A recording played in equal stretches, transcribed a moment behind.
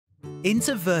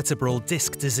Intervertebral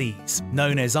disc disease,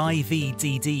 known as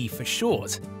IVDD for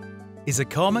short, is a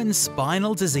common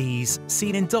spinal disease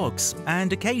seen in dogs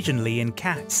and occasionally in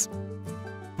cats.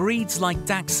 Breeds like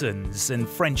Dachshunds and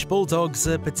French Bulldogs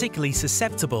are particularly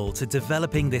susceptible to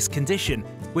developing this condition,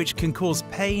 which can cause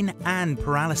pain and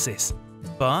paralysis.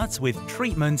 But with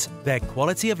treatment, their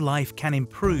quality of life can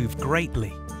improve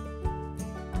greatly.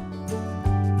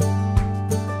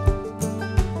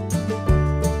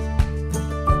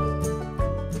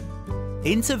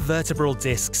 Intervertebral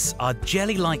discs are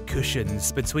jelly-like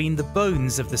cushions between the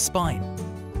bones of the spine.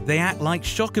 They act like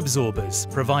shock absorbers,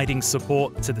 providing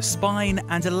support to the spine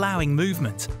and allowing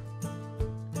movement.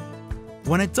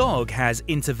 When a dog has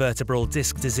intervertebral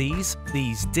disc disease,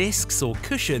 these discs or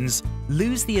cushions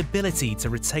lose the ability to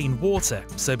retain water,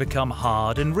 so become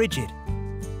hard and rigid.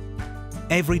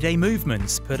 Everyday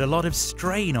movements put a lot of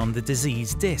strain on the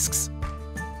diseased discs.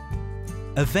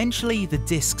 Eventually, the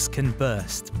discs can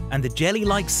burst, and the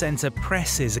jelly-like center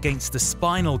presses against the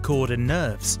spinal cord and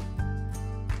nerves.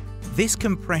 This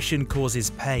compression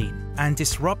causes pain and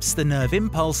disrupts the nerve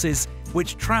impulses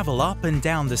which travel up and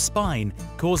down the spine,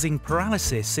 causing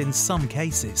paralysis in some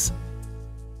cases.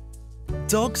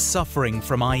 Dogs suffering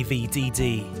from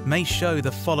IVDD may show the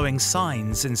following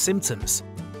signs and symptoms.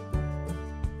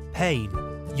 Pain.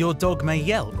 Your dog may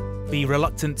yelp, be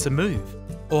reluctant to move,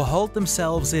 or hold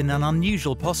themselves in an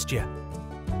unusual posture.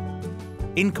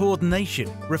 Incoordination,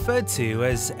 referred to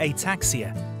as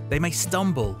ataxia. They may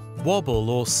stumble, wobble,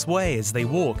 or sway as they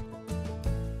walk.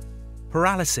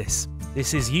 Paralysis.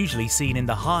 This is usually seen in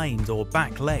the hind or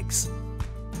back legs.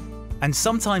 And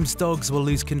sometimes dogs will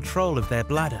lose control of their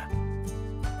bladder.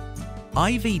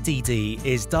 IVDD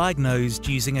is diagnosed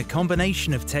using a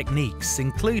combination of techniques,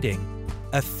 including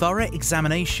a thorough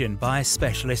examination by a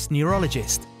specialist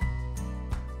neurologist,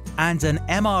 and an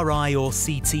MRI or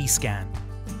CT scan.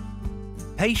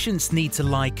 Patients need to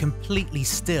lie completely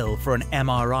still for an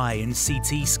MRI and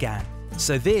CT scan,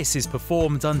 so this is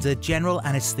performed under general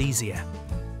anesthesia.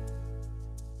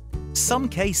 Some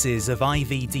cases of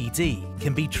IVDD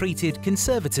can be treated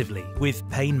conservatively with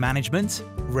pain management,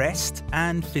 rest,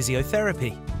 and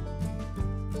physiotherapy.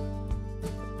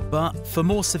 But for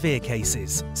more severe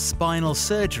cases, spinal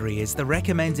surgery is the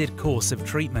recommended course of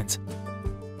treatment.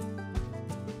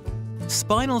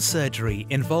 Spinal surgery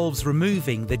involves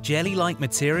removing the jelly-like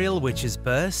material which has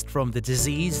burst from the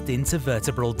diseased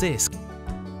intervertebral disc.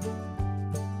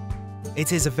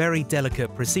 It is a very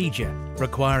delicate procedure,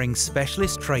 requiring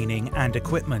specialist training and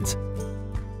equipment.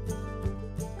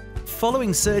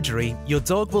 Following surgery, your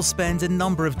dog will spend a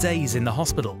number of days in the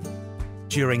hospital.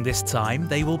 During this time,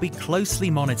 they will be closely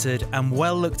monitored and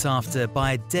well looked after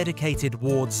by a dedicated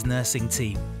wards nursing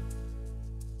team.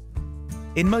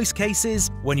 In most cases,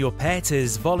 when your pet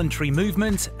has voluntary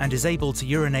movement and is able to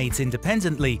urinate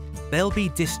independently, they'll be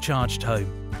discharged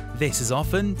home. This is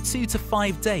often 2 to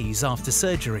 5 days after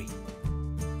surgery.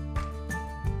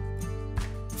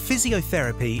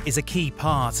 Physiotherapy is a key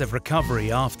part of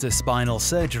recovery after spinal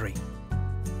surgery.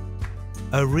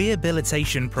 A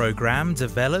rehabilitation program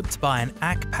developed by an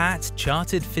ACPAT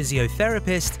chartered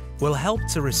physiotherapist will help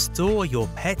to restore your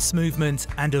pet's movement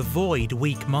and avoid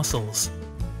weak muscles.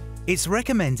 It's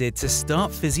recommended to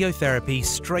start physiotherapy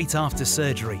straight after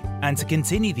surgery and to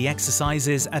continue the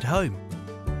exercises at home.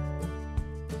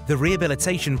 The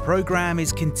rehabilitation program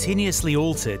is continuously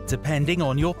altered depending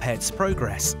on your pet's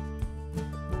progress.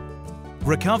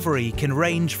 Recovery can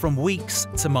range from weeks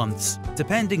to months,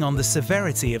 depending on the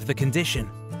severity of the condition.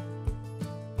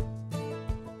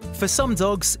 For some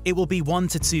dogs, it will be 1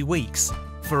 to 2 weeks.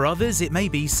 For others, it may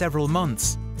be several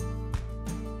months.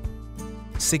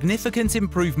 Significant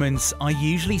improvements are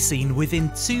usually seen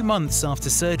within 2 months after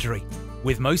surgery,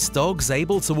 with most dogs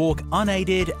able to walk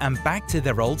unaided and back to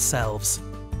their old selves.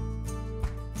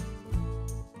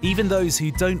 Even those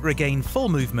who don't regain full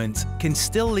movement can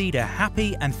still lead a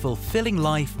happy and fulfilling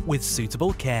life with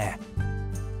suitable care.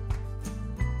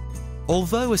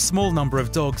 Although a small number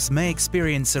of dogs may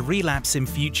experience a relapse in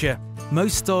future,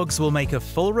 most dogs will make a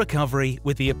full recovery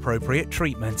with the appropriate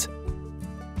treatment.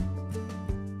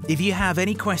 If you have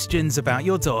any questions about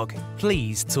your dog,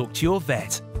 please talk to your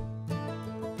vet.